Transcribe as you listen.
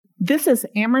This is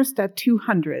Amherst at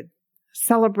 200,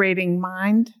 celebrating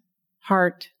mind,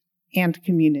 heart, and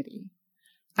community.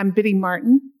 I'm Biddy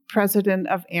Martin, president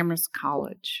of Amherst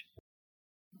College.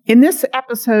 In this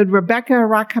episode, Rebecca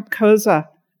Rakab-Koza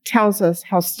tells us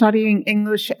how studying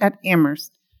English at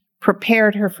Amherst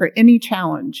prepared her for any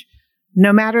challenge,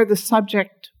 no matter the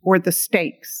subject or the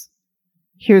stakes.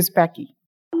 Here's Becky.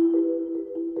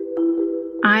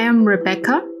 I am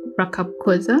Rebecca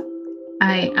Rakab-Koza.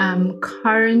 I am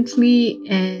currently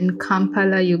in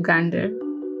Kampala, Uganda.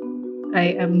 I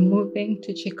am moving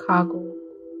to Chicago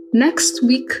next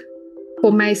week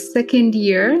for my second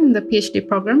year in the PhD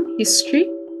program, history.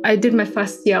 I did my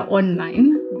first year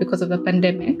online because of the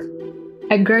pandemic.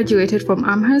 I graduated from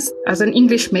Amherst as an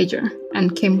English major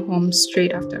and came home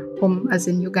straight after, home as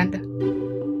in Uganda.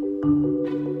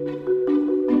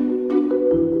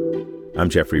 I'm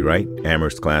Jeffrey Wright,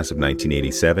 Amherst class of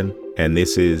 1987, and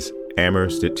this is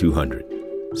Amherst at 200,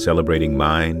 celebrating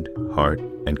mind, heart,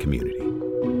 and community.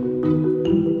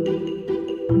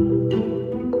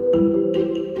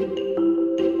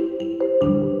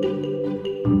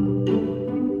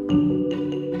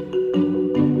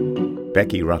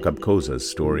 Becky Rakab-Koza's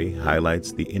story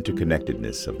highlights the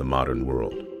interconnectedness of the modern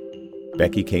world.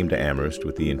 Becky came to Amherst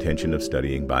with the intention of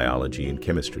studying biology and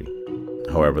chemistry.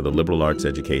 However, the liberal arts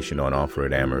education on offer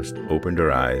at Amherst opened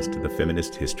her eyes to the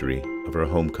feminist history of her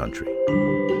home country.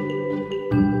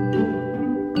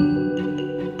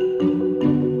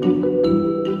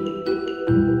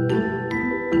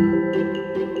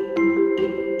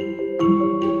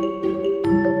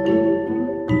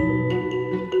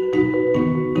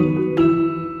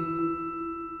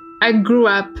 I grew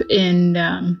up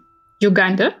in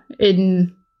Uganda.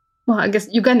 I guess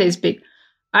Uganda is big.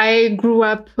 I grew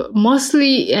up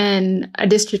mostly in a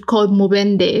district called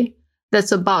Mubende.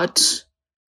 That's about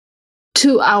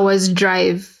 2 hours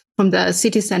drive from the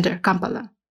city center, Kampala.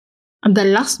 I'm the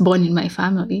last born in my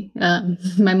family.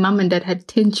 My mom and dad had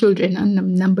 10 children, and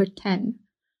I'm number 10.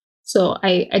 So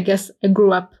I guess I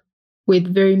grew up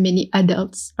with very many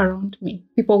adults around me,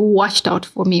 people who watched out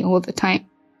for me all the time.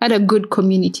 I had a good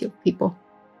community of people.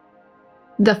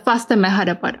 The first time I heard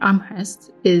about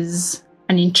Amherst is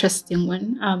an interesting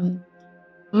one.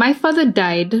 My father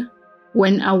died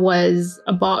when I was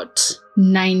about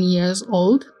 9 years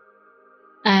old,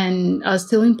 and I was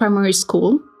still in primary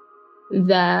school.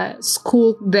 The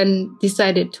school then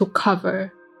decided to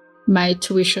cover my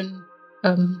tuition.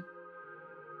 So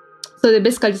they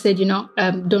basically said,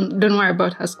 don't worry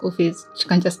about her school fees. She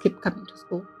can just keep coming to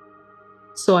school.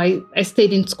 So I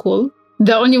stayed in school.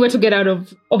 The only way to get out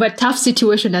of a tough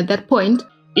situation at that point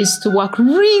is to work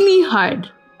really hard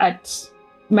at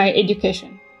my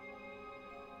education.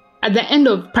 At the end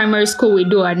of primary school, we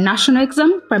do a national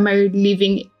exam, primary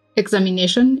living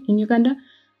examination in Uganda,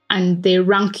 and they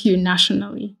rank you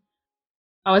nationally.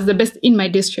 I was the best in my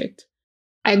district.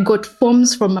 I got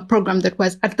forms from a program that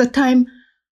was at the time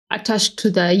attached to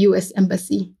the US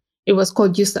Embassy. It was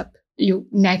called USAP,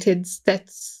 United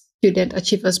States Student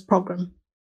Achievers Program.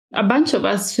 A bunch of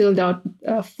us filled out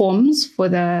forms for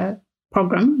the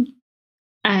program,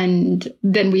 and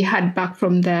then we had back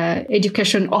from the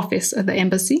education office at the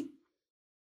embassy,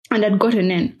 and I'd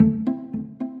gotten in.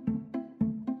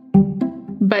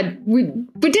 But we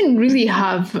didn't really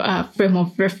have a frame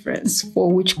of reference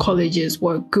for which colleges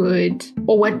were good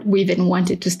or what we even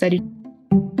wanted to study.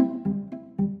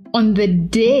 On the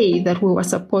day that we were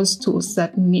supposed to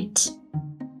submit,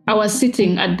 I was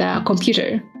sitting at the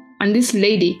computer, and this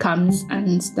lady comes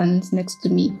and stands next to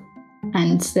me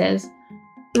and says,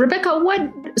 "Rebecca,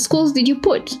 what schools did you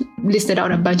put?" Listed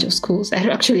out a bunch of schools. I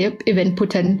actually even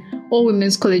put an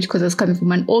all-women's college because I was coming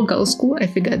from an all-girls school. I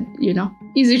figured,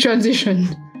 easy transition.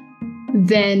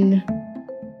 Then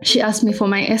she asked me for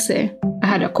my essay. I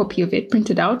had a copy of it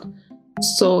printed out.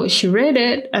 So she read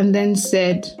it and then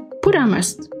said, "Put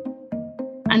Amherst."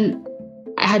 And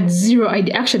I had zero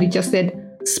idea. Actually just said,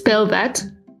 "Spell that,"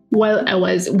 while I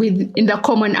was in the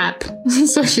Common App.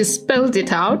 So she spelled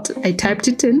it out. I typed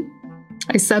it in.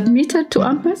 I submitted to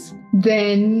Amherst,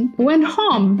 then went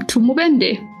home to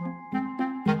Mubende.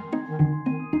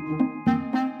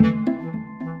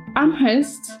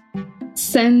 Amherst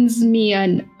sends me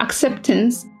an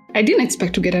acceptance. I didn't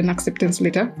expect to get an acceptance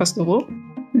letter, first of all.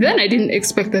 Then I didn't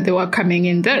expect that they were coming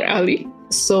in that early.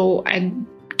 So I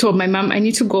told my mom I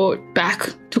need to go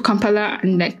back to Kampala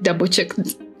and double check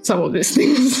some of these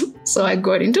things. So I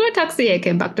got into a taxi. I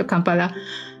came back to Kampala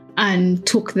and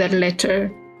took that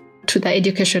letter to the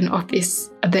education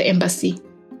office at the embassy.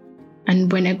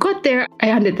 And when I got there, I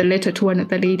handed the letter to one of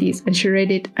the ladies and she read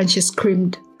it and she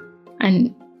screamed.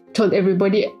 And told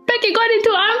everybody, Becky got into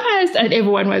Amherst, and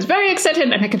everyone was very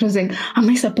excited. And I kept on saying, am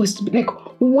I supposed to be like,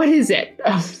 what is it?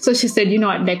 So she said, you know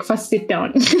what, like first sit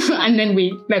down. And then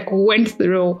we like went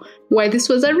through why this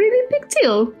was a really big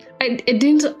deal. I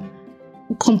didn't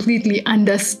completely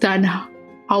understand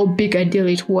how big a deal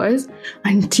it was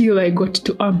until I got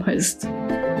to Amherst.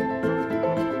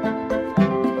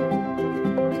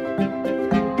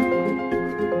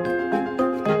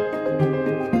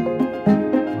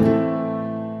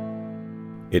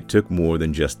 It took more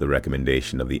than just the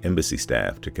recommendation of the embassy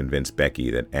staff to convince Becky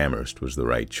that Amherst was the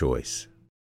right choice.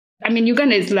 I mean,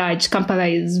 Uganda is large, Kampala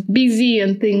is busy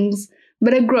and things,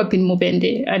 but I grew up in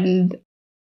Mubende, and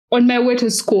on my way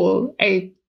to school,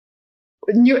 I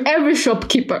knew every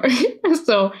shopkeeper.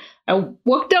 So I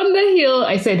walked down the hill,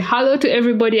 I said hello to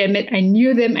everybody I met, I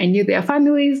knew them, I knew their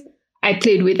families, I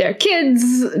played with their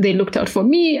kids, they looked out for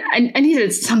me, and I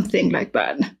needed something like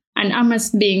that. And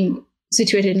Amherst being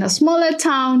situated in a smaller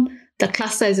town, the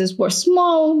class sizes were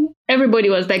small. Everybody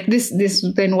was like, this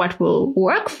then what will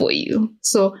work for you?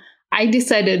 So I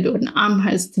decided on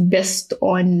Amherst based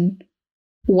on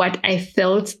what I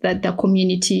felt that the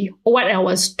community, or what I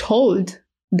was told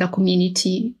the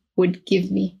community would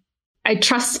give me. I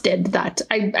trusted that.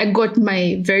 I got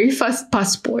my very first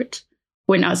passport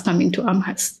when I was coming to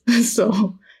Amherst.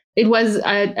 So it was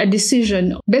a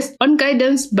decision based on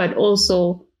guidance, but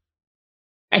also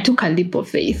I took a leap of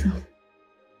faith.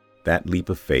 That leap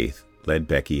of faith led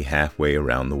Becky halfway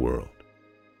around the world.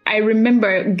 I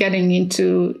remember getting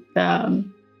into the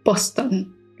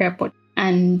Boston airport,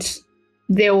 and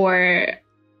there were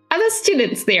other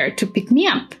students there to pick me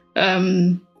up,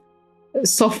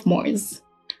 sophomores.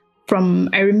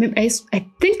 I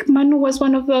think Manu was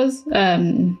one of those,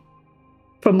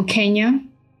 from Kenya,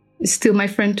 still my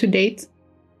friend to date.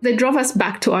 They drove us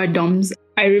back to our dorms.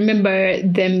 I remember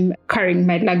them carrying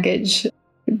my luggage.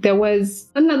 There was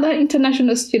another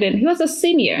international student. He was a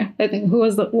senior, I think, who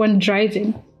was the one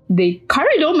driving. They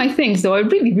carried all my things. They were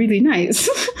really, really nice.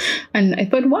 And I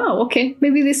thought, wow, okay,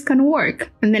 maybe this can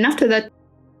work. And then after that,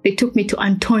 they took me to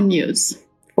Antonio's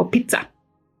for pizza.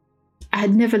 I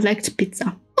had never liked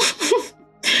pizza.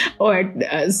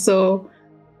 So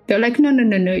they're like, no,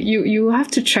 you have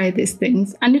to try these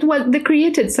things. And they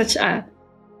created such a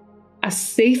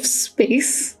safe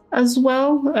space as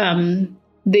well.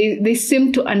 They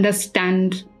seem to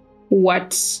understand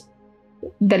what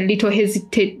the little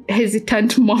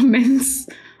hesitant moments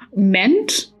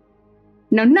meant.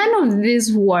 Now, none of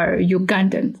these were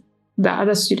Ugandans, the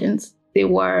other students. They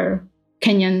were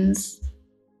Kenyans,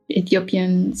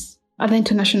 Ethiopians, other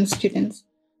international students.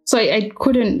 So I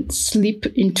couldn't slip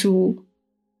into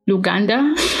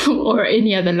Luganda or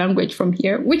any other language from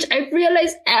here, which I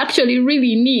realized I actually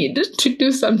really need to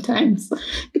do sometimes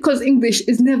because English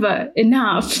is never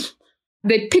enough.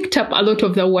 They picked up a lot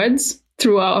of the words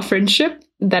through our friendship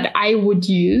that I would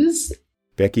use.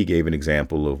 Becky gave an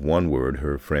example of one word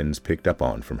her friends picked up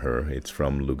on from her. It's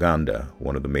from Luganda,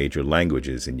 one of the major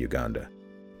languages in Uganda.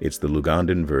 It's the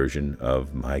Lugandan version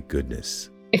of my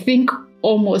goodness. I think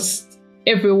almost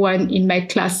everyone in my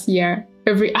class year,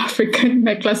 every African in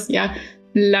my class year,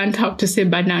 learned how to say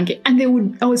banange. And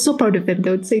I was so proud of them. They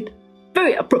would say it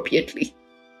very appropriately.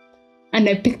 And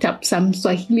I picked up some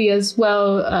Swahili as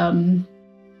well.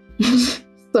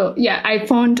 So yeah, I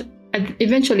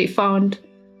eventually found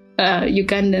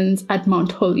Ugandans at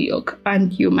Mount Holyoke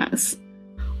and UMass,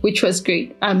 which was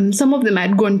great. Some of them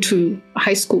I'd gone to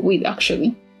high school with,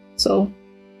 actually. So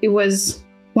it was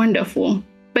wonderful.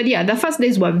 But yeah, the first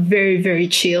days were very, very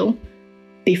chill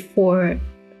before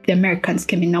the Americans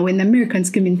came in. Now, when the Americans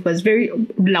came in, it was very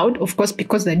loud, of course,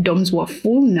 because the dorms were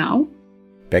full now.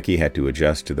 Becky had to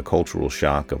adjust to the cultural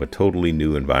shock of a totally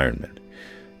new environment.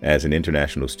 As an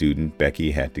international student, Becky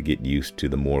had to get used to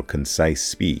the more concise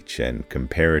speech and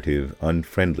comparative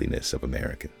unfriendliness of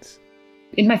Americans.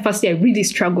 In my first year, I really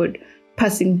struggled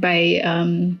passing by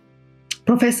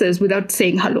professors without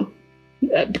saying hello.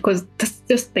 Because that's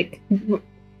just like,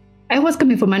 I was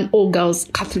coming from an all-girls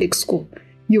Catholic school.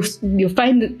 You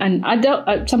find an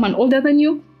adult, someone older than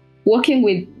you, walking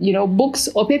with, books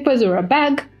or papers or a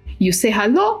bag. You say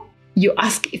hello. You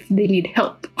ask if they need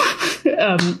help.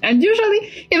 And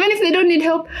usually, even if they don't need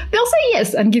help, they'll say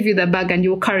yes and give you the bag and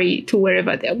you'll carry it to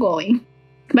wherever they're going.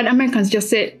 But Americans just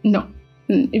say no.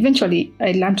 Eventually,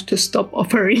 I learned to stop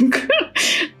offering.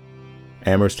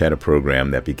 Amherst had a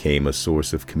program that became a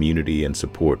source of community and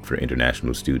support for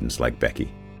international students like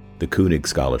Becky. The Koenig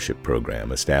Scholarship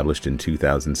Program, established in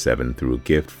 2007 through a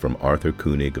gift from Arthur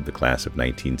Koenig of the class of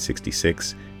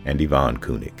 1966 and Yvonne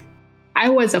Koenig. I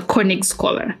was a Koenig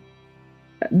scholar.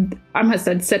 Amherst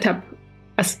had set up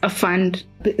a fund,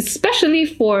 especially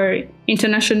for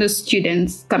international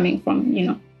students coming from,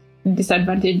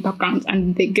 disadvantaged backgrounds,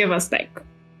 and they gave us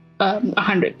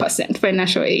 100%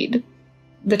 financial aid.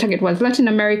 The target was Latin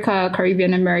America,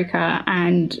 Caribbean America,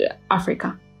 and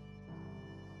Africa.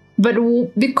 But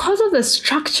because of the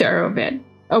structure of it,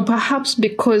 or perhaps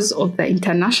because of the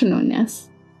internationalness,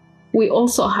 we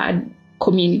also had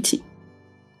community.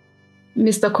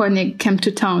 Mr. Koenig came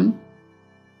to town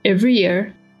every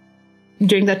year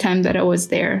during the time that I was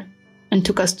there and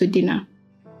took us to dinner.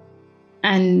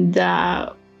 And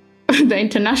the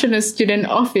international student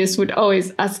office would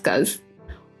always ask us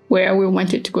where we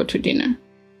wanted to go to dinner.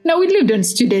 Now, we lived on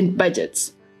student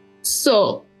budgets.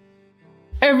 So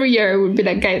every year it would be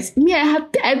like, guys,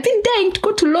 I've been dying to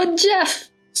go to Lord Jeff.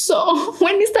 So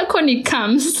when Mr. Koenig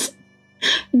comes,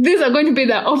 these are going to be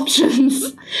the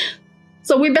options.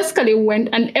 So we basically went,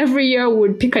 and every year we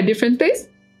would pick a different place.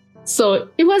 So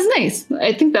it was nice.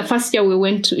 I think the first year we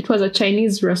went to, it was a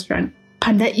Chinese restaurant,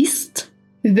 Panda East.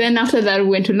 Then after that, we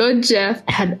went to Lord Jeff.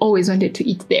 I had always wanted to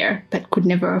eat there, but could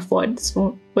never afford. So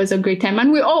it was a great time.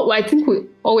 And I think we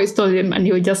always told him, and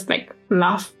he would just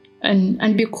laugh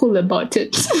and be cool about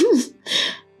it.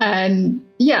 And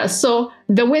yeah, so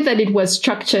the way that it was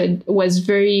structured was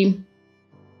very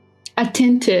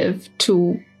attentive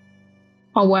to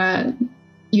our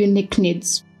unique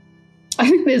needs. I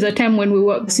think there's a time when we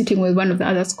were sitting with one of the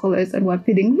other scholars and we were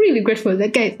feeling really grateful.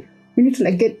 Like, guys, we need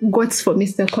to get goats for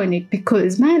Mr. Koenig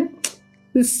because, man,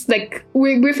 it's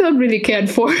we felt really cared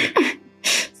for.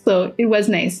 So it was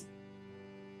nice.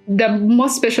 The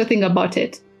most special thing about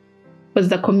it was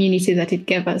the community that it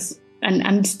gave us. And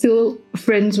I'm still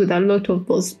friends with a lot of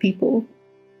those people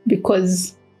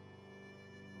because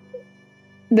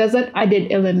there's that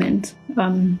added element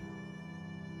of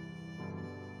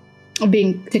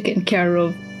being taken care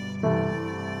of.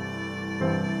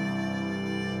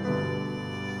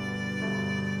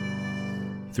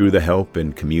 Through the help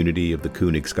and community of the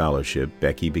Koenig Scholarship,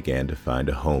 Becky began to find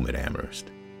a home at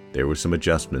Amherst. There were some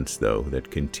adjustments, though,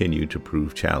 that continued to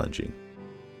prove challenging.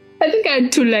 I think I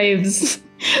had 2 lives.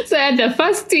 So I had the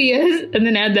first 2 years, and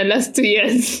then I had the last 2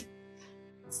 years.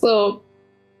 So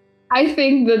I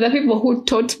think that the people who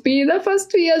taught me the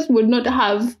first 2 years would not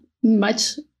have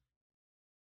much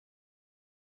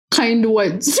kind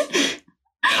words.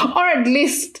 Or at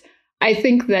least I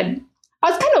think that I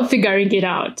was kind of figuring it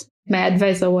out. My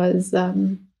advisor was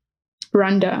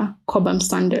Randa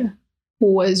Cobham-Sander,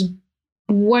 who was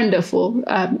wonderful.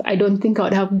 I don't think I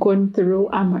would have gone through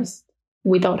Amherst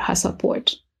without her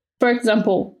support. For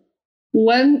example,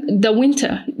 the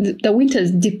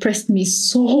winters depressed me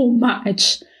so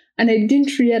much, and I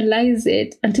didn't realize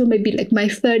it until maybe my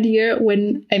 3rd year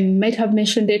when I might have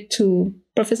mentioned it to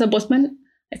Professor Bosman.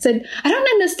 I said, I don't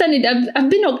understand it. I've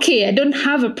been okay. I don't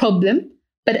have a problem,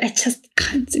 but I just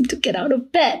can't seem to get out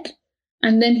of bed.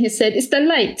 And then he said, it's the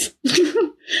light,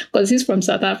 because he's from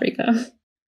South Africa.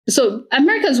 So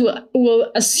Americans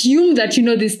will assume that you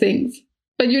know these things,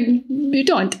 but you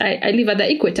don't. I live at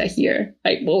the equator here.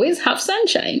 I always have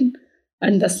sunshine,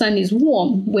 and the sun is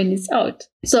warm when it's out.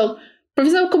 So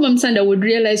Professor Cobham-Sander would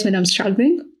realize when I'm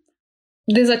struggling.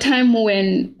 There's a time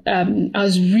when I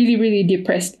was really, really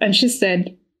depressed, and she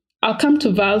said, I'll come to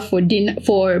Val for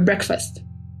breakfast.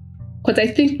 Because I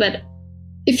think that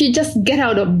if you just get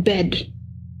out of bed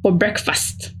for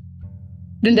breakfast,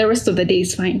 then the rest of the day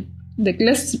is fine.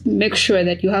 Let's make sure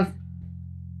that you have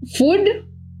food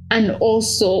and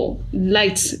also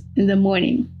lights in the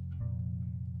morning.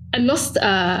 I lost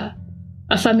a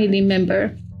family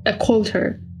member. I called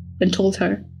her and told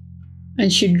her,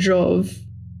 and she drove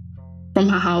from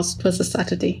her house. It was a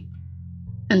Saturday,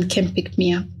 and came picked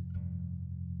me up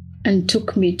and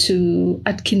took me to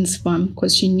Atkins Farm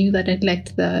because she knew that I'd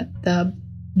liked the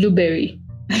blueberry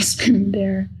ice cream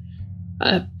there.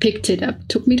 Picked it up,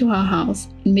 took me to her house,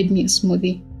 and made me a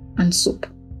smoothie and soup.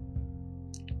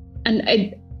 And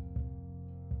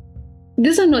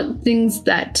these are not things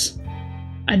that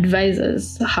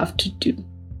advisors have to do.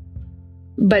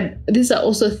 But these are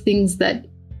also things that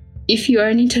if you are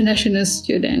an international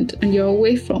student and you're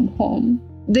away from home,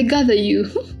 they gather you.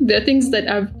 They're things that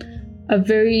are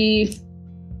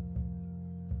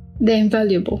they're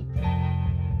invaluable.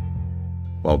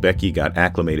 While Becky got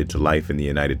acclimated to life in the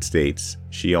United States,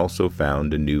 she also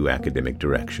found a new academic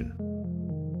direction.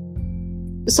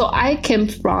 So I came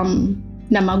from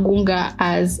Namagunga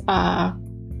as a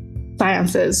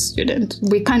sciences student.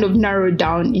 We kind of narrowed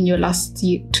down in your last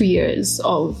 2 years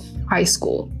of high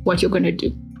school what you're going to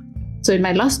do. So in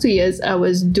my last 2 years, I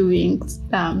was doing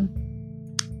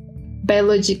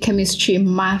biology, chemistry,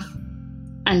 math,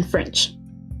 and French,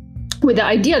 with the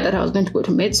idea that I was going to go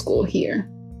to med school here.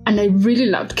 And I really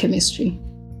loved chemistry.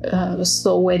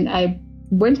 So when I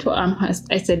went to Amherst,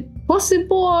 I said,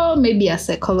 possible, maybe a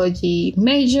psychology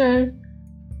major,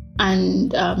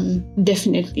 and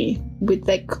definitely with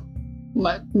like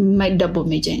my double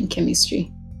major in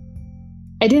chemistry.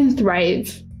 I didn't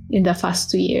thrive in the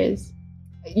first 2 years.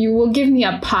 You will give me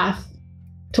a path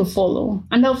to follow,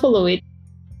 and I'll follow it.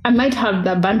 I might have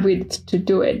the bandwidth to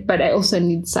do it, but I also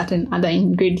need certain other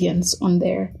ingredients on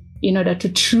there in order to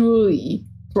truly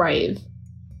thrive.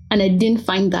 And I didn't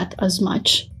find that as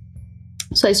much.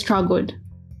 So I struggled.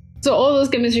 So all those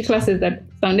chemistry classes that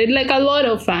sounded like a lot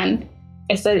of fun,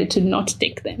 I started to not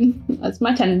take them as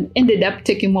much and ended up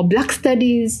taking more Black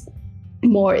studies,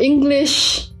 more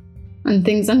English and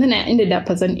things. And then I ended up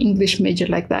as an English major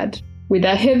like that with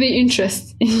a heavy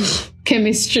interest in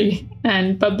chemistry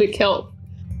and public health.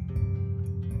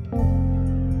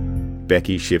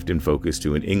 Becky's shift in focus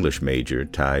to an English major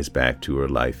ties back to her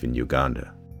life in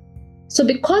Uganda. So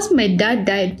because my dad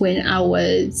died when I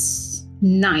was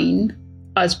 9,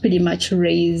 I was pretty much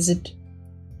raised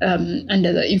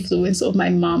under the influence of my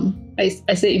mom. I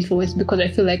say influence because I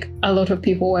feel like a lot of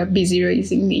people were busy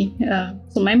raising me.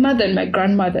 So my mother and my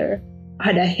grandmother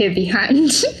had a heavy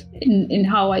hand in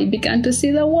how I began to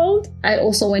see the world. I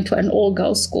also went to an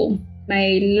all-girls school.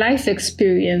 My life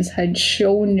experience had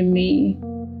shown me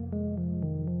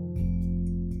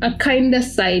a kinder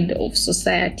side of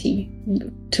society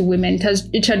to women.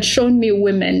 It had shown me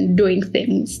women doing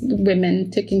things,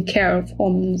 women taking care of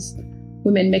homes,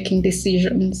 women making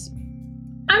decisions.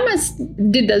 Amherst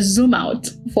did a zoom out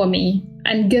for me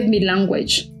and gave me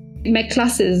language. My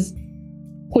classes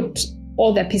put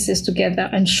all the pieces together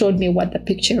and showed me what the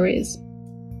picture is.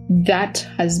 That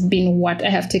has been what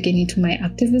I have taken into my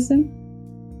activism.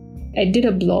 I did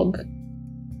a blog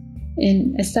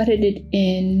and I started it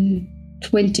in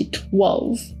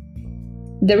 2012.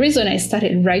 The reason I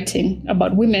started writing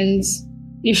about women's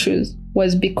issues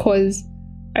was because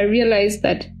I realized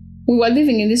that we were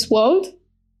living in this world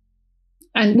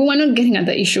and we were not getting at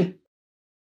the issue.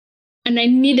 And I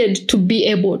needed to be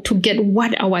able to get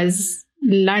what I was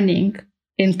learning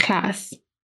in class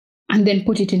and then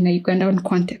put it in a Ugandan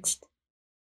context.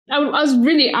 I was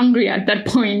really angry at that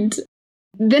point.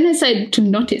 Then I started to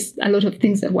notice a lot of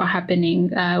things that were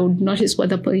happening. I would notice what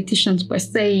the politicians were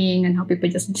saying and how people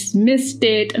just dismissed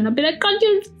it. And I'd be like, can't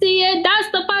you see it?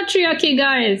 That's the patriarchy,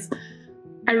 guys.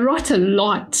 I wrote a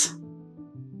lot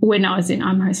when I was in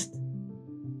Amherst.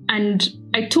 And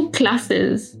I took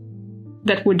classes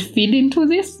that would feed into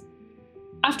this.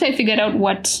 After I figured out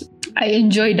what I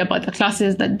enjoyed about the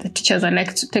classes, that the teachers I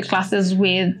liked to take classes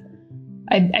with,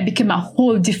 I became a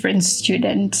whole different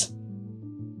student.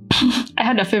 I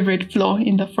had a favorite floor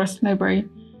in the first library,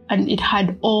 and it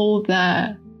had all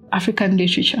the African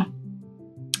literature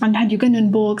and had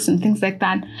Ugandan books and things like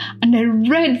that. And I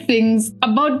read things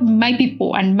about my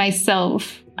people and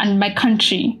myself and my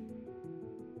country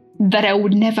that I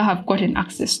would never have gotten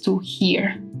access to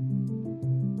here.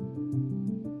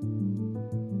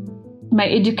 My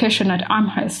education at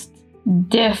Amherst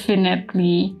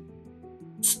definitely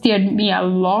steered me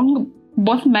along,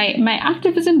 both my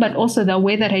activism, but also the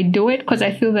way that I do it, because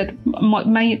I feel that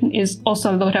mine is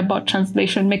also a lot about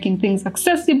translation, making things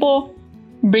accessible,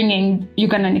 bringing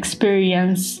Ugandan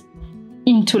experience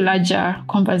into larger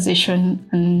conversation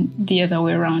and the other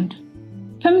way around.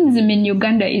 Feminism in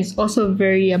Uganda is also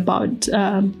very about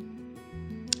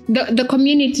the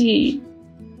community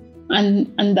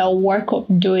and the work of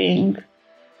doing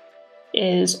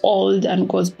is old and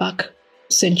goes back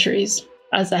centuries,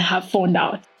 as I have found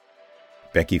out.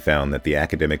 Becky found that the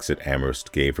academics at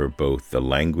Amherst gave her both the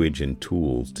language and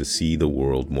tools to see the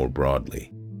world more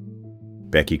broadly.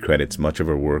 Becky credits much of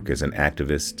her work as an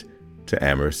activist to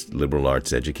Amherst liberal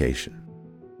arts education.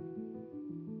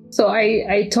 So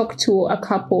I talked to a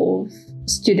couple of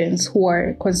students who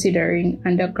are considering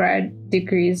undergrad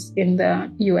degrees in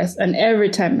the US, and every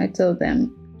time I tell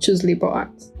them, choose liberal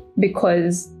arts,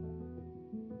 because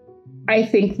I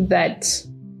think that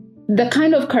the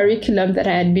kind of curriculum that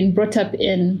I had been brought up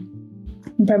in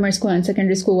primary school and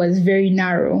secondary school was very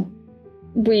narrow.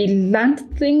 We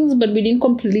learned things, but we didn't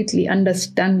completely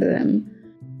understand them.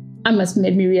 Amherst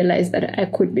made me realize that I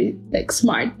could be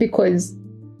smart, because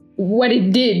what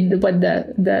it did, what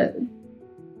the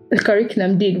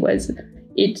curriculum did was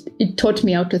it taught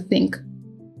me how to think.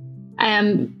 I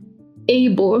am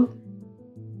able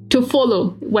to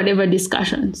follow whatever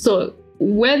discussion. So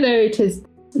whether it is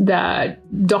the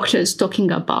doctors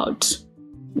talking about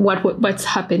what's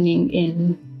happening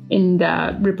in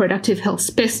the reproductive health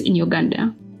space in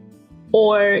Uganda,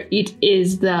 or it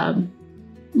is the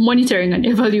monitoring and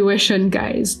evaluation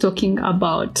guys talking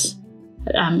about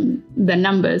the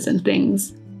numbers and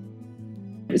things.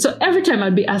 So every time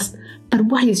I'd be asked, but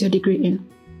what is your degree in?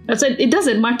 I said, it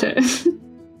doesn't matter.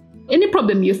 Any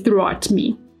problem you throw at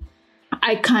me,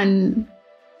 I can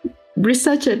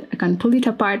research it, I can pull it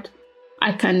apart,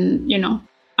 I can,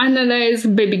 analyze,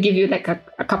 maybe give you like a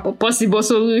couple possible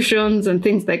solutions and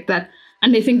things like that.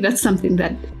 And I think that's something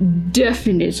that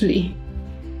definitely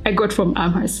I got from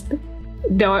Amherst.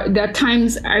 There are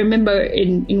times I remember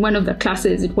in one of the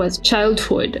classes, it was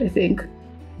childhood, I think.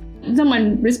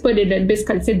 Someone responded and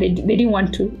basically said they didn't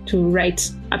want to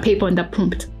write a paper on the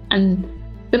prompt. And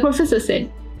the professor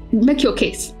said, make your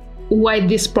case why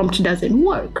this prompt doesn't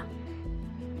work.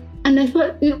 And I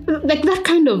thought, like that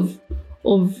kind of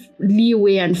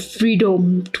leeway and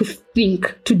freedom to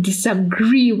think, to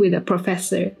disagree with a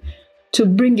professor, to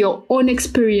bring your own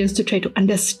experience to try to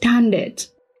understand it.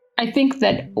 I think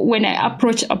that when I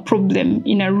approach a problem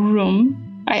in a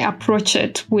room, I approach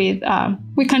it with,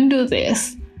 we can do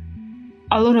this.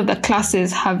 A lot of the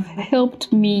classes have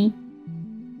helped me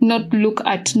not look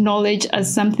at knowledge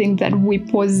as something that we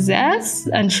possess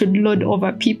and should lord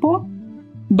over people,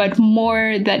 but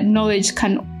more that knowledge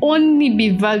can only be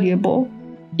valuable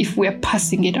if we're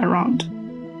passing it around.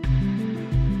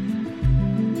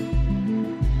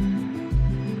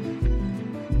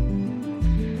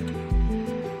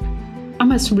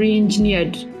 Amherst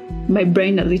re-engineered my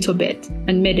brain a little bit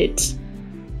and made it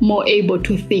more able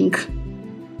to think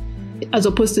as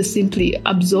opposed to simply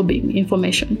absorbing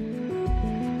information.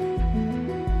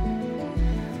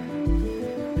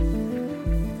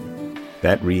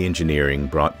 That re-engineering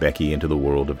brought Becky into the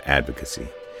world of advocacy.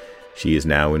 She is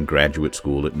now in graduate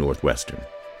school at Northwestern.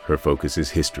 Her focus is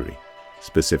history,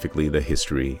 specifically the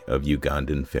history of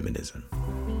Ugandan feminism.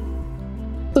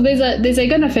 So there's a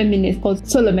Uganda feminist called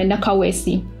Salome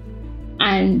Nakawesi.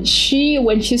 And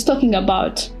when she's talking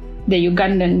about the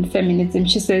Ugandan feminism,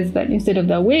 she says that instead of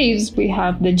the waves, we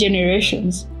have the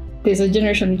generations. There's a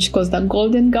generation which she calls the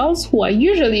Golden Girls, who are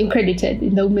usually credited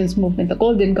in the women's movement. The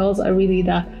Golden Girls are really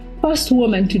the first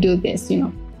woman to do this,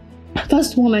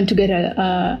 first woman to get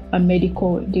a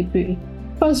medical degree,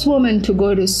 first woman to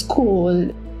go to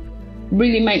school.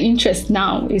 Really, my interest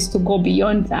now is to go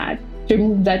beyond that, to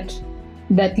remove that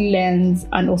lens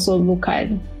and also look at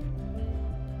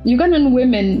Ugandan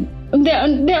women,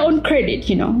 their own credit,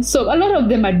 So a lot of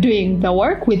them are doing the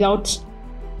work without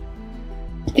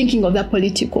thinking of the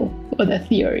political or the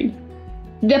theory.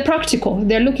 They're practical.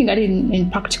 They're looking at it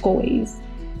in practical ways.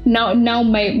 Now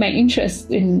my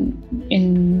interest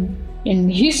in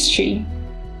history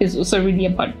is also really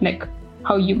about like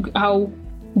how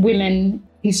women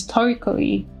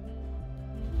historically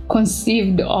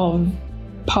conceived of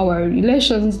power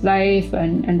relations, life,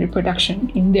 and reproduction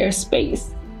in their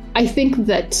space. I think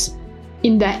that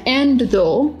in the end,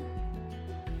 though,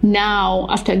 now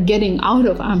after getting out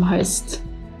of Amherst,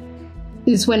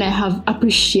 is when I have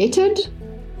appreciated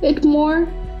it more.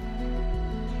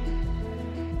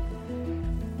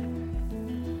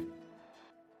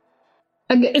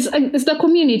 It's the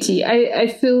community. I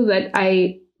feel that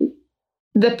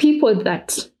the people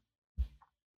that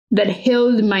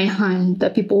held my hand, the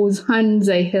people whose hands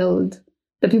I held,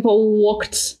 the people who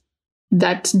walked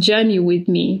that journey with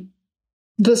me,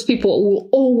 those people will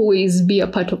always be a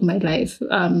part of my life.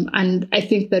 And I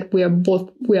think that we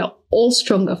are all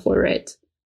stronger for it.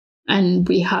 And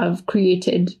we have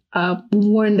created a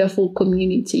wonderful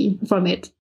community from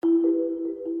it.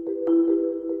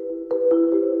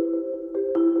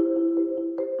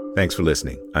 Thanks for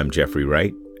listening. I'm Jeffrey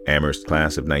Wright, Amherst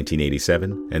class of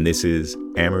 1987, and this is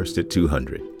Amherst at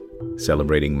 200,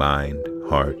 celebrating mind,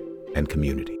 heart, and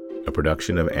community, a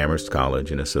production of Amherst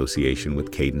College in association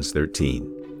with Cadence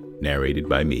 13, narrated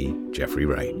by me, Jeffrey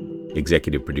Wright.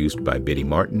 Executive produced by Biddy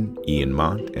Martin, Ian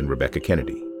Mont, and Rebecca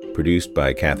Kennedy. Produced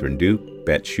by Catherine Duke,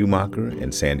 Bette Schumacher,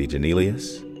 and Sandy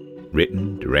Janelius.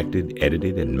 Written, directed,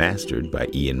 edited, and mastered by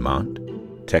Ian Mont.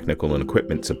 Technical and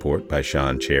equipment support by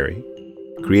Sean Cherry.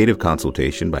 Creative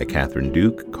consultation by Catherine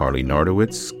Duke, Carly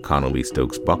Nardowitz, Connolly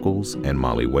Stokes-Buckles, and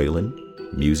Molly Whalen.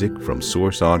 Music from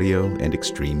Source Audio and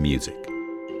Extreme Music.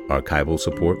 Archival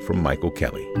support from Michael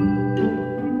Kelly.